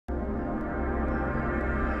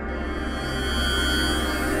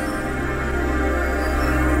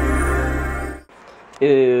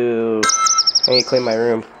Ew. I need to clean my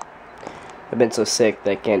room. I've been so sick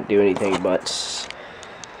that I can't do anything, but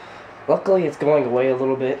luckily it's going away a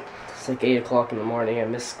little bit. It's like 8 o'clock in the morning. I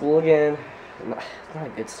missed school again. Not a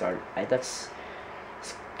good start.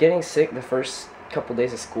 Getting sick the first couple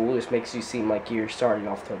days of school just makes you seem like you're starting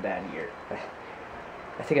off to a bad year.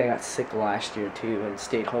 I think I got sick last year too and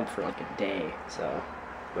stayed home for like a day. So,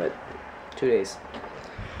 but 2 days.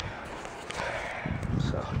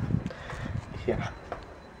 So, yeah.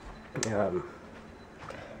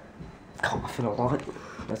 Coughing a lot.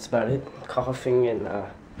 That's about it. Coughing and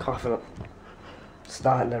coughing up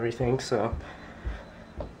snot and everything. So,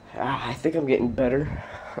 I think I'm getting better.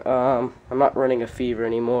 I'm not running a fever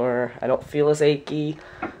anymore. I don't feel as achy.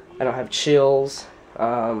 I don't have chills.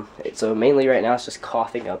 So mainly right now it's just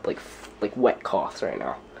coughing up like wet coughs right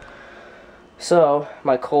now. So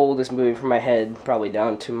my cold is moving from my head probably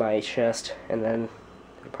down to my chest, and then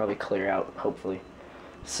it'll probably clear out hopefully.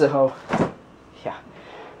 So yeah,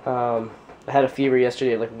 I had a fever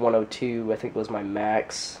yesterday at like 102. I think it was my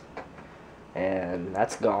max, and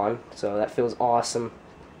that's gone. So that feels awesome.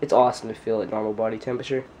 It's awesome to feel at normal body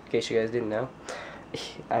temperature, in case you guys didn't know.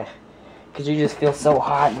 Because you just feel so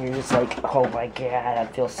hot and you're just like, oh my god, I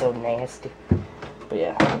feel so nasty. But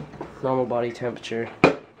yeah, normal body temperature.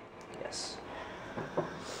 Yes.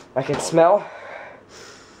 I can smell.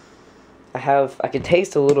 I can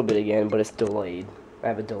taste a little bit again, but it's delayed. I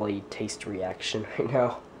have a delayed taste reaction right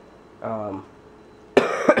now. I'm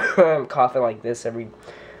coughing like this every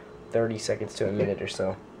 30 seconds to a minute or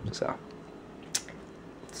so. So.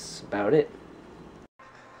 That's about it.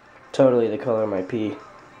 Totally the color of my pee.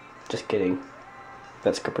 Just kidding.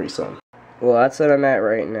 That's Capri Sun. Well, that's what I'm at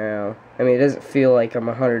right now. I mean, it doesn't feel like I'm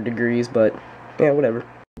 100 degrees, but yeah, whatever.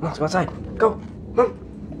 Let's go outside. Go. Go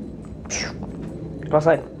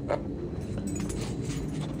outside.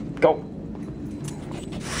 Go.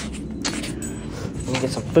 I'm gonna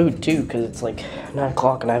get some food too, because it's like 9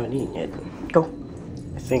 o'clock and I haven't eaten yet. Go.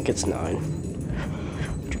 I think it's 9.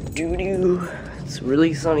 Doo-doo. It's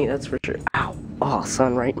really sunny, that's for sure. Ow! Oh,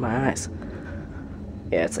 sun right in my eyes.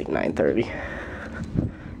 Yeah, it's like 9:30.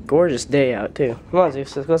 Gorgeous day out, too. Come on,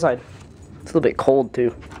 Zeus, let's go outside. It's a little bit cold,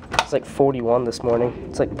 too. It's like 41 this morning.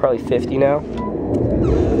 It's like probably 50 now.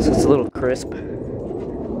 So it's a little crisp.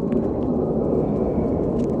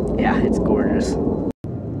 Yeah, it's gorgeous.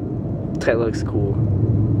 That looks cool.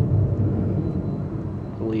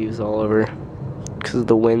 Leaves all over. Because of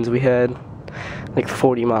the winds we had. Like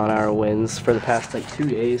 40-mile-an-hour winds for the past like 2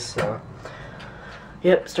 days, so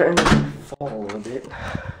yep, starting to fall a little bit.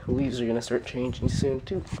 Leaves are gonna start changing soon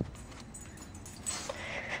too.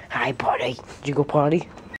 Hi, buddy. Did you go potty?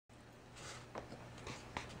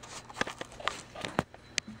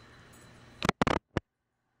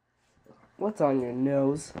 What's on your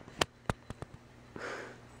nose?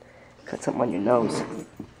 Got something on your nose.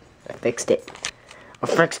 I fixed it. I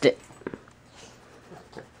fixed it.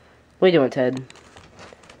 What are you doing, Ted?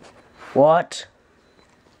 What?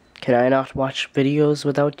 Can I not watch videos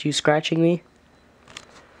without you scratching me?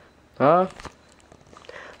 Huh?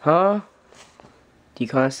 Huh? Do you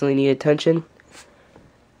constantly need attention?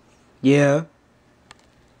 Yeah.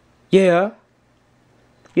 Yeah.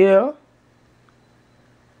 Yeah.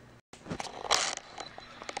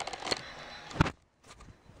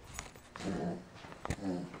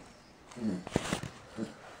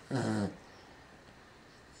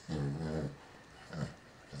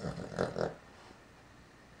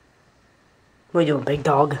 What are you doing, big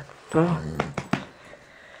dog? Huh?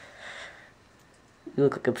 You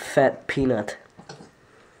look like a fat peanut.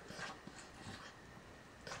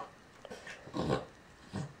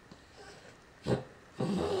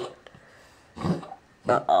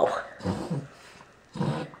 Uh-oh.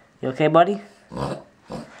 You okay, buddy?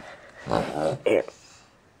 Here.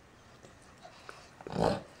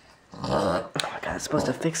 Oh my god, I'm supposed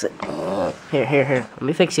to fix it. Here. Let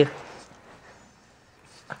me fix you.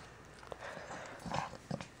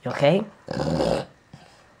 You okay?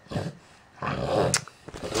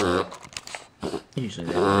 Usually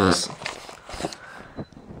that is.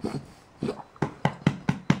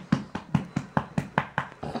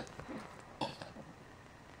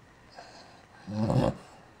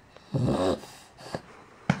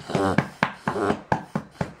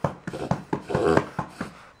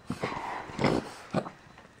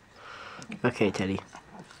 Okay, Teddy.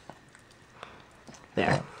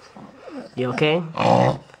 There. You okay?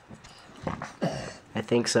 I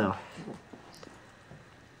think so.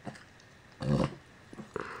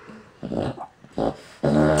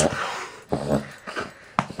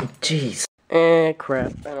 Jeez.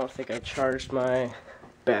 Crap. I don't think I charged my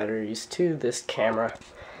batteries to this camera.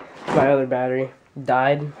 My other battery.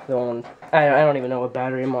 died. The one I don't even know what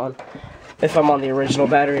battery I'm on, if I'm on the original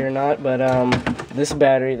battery or not. But this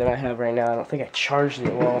battery that I have right now, I don't think I charged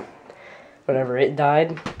it well. Whatever, it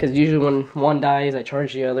died, because usually when one dies, I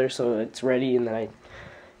charge the other so it's ready, and then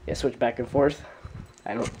I switch back and forth.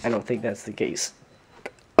 I don't think that's the case.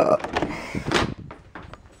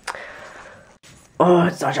 Oh,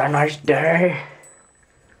 it's such a nice day.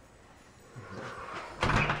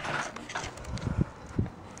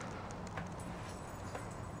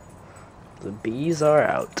 The bees are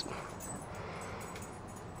out.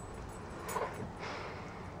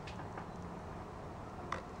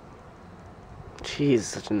 Jeez,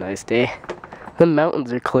 such a nice day. The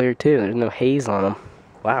mountains are clear too. There's no haze on them.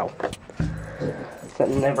 Wow. That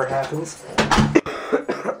never happens.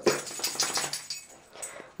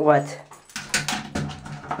 What?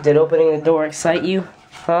 Did opening the door excite you?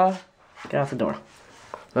 Huh? Get off the door.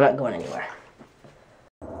 I'm not going anywhere.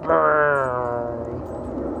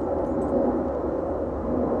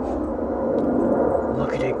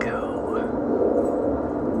 Look at it go.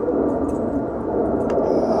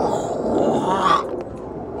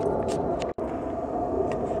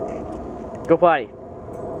 Go potty.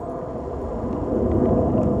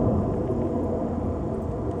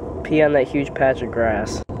 Pee on that huge patch of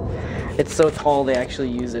grass. It's so tall they actually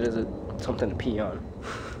use it as something to pee on.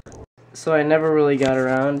 So I never really got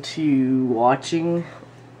around to watching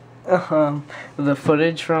the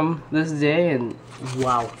footage from this day, and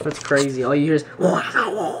wow, that's crazy. All you hear is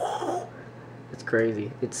it's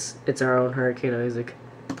crazy. It's our own Hurricane Isaac.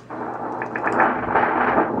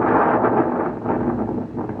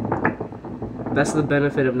 That's the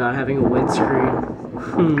benefit of not having a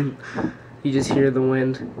windscreen. You just hear the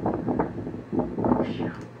wind.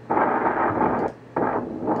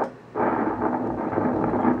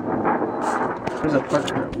 There's a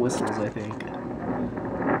partner that whistles, I think.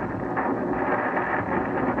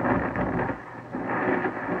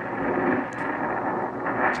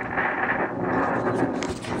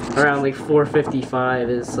 Around like 4:55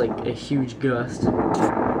 is like a huge gust.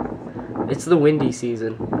 It's the windy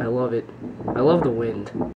season. I love it. I love the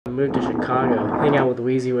wind. I moved to Chicago. Hang out with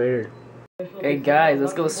Wheezy Waiter. Hey guys,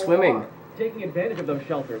 let's go swimming. Taking advantage of those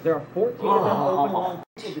shelters. There are 14 of them open along.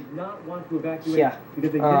 People did not want to evacuate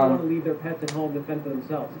because they didn't want to leave their pets at home to fend for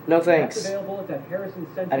themselves. No thanks. It's available. It's at Harrison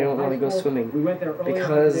Central. I don't want to go swimming. We went there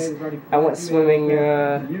because I went swimming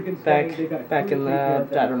back in the,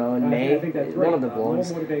 I don't know, in May. One of the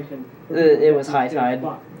vlogs. It was high tide.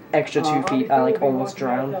 Extra 2 feet. I like almost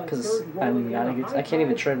drowned because I'm not a good. I can't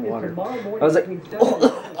even tread water. I was like,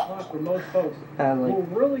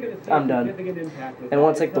 I'm done. And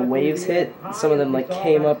once like the waves hit, some of them like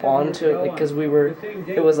came up onto it, like because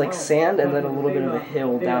it was like sand and then a little bit of a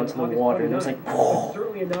hill down to the water, and it was like,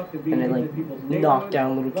 and it like knocked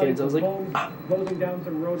down little kids. I was like, ah. But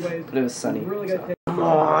it was sunny. So.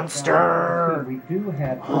 Monster.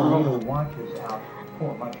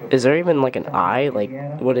 Is there even like an eye? Like,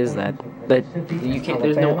 what is that? That you can't.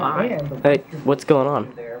 There's no eye. Hey, what's going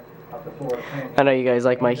on? I know you guys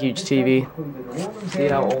like my huge TV. See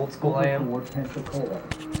how old school I am?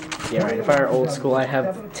 Yeah, right. If I were old school, I'd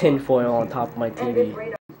have tinfoil on top of my TV.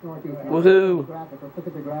 Woohoo!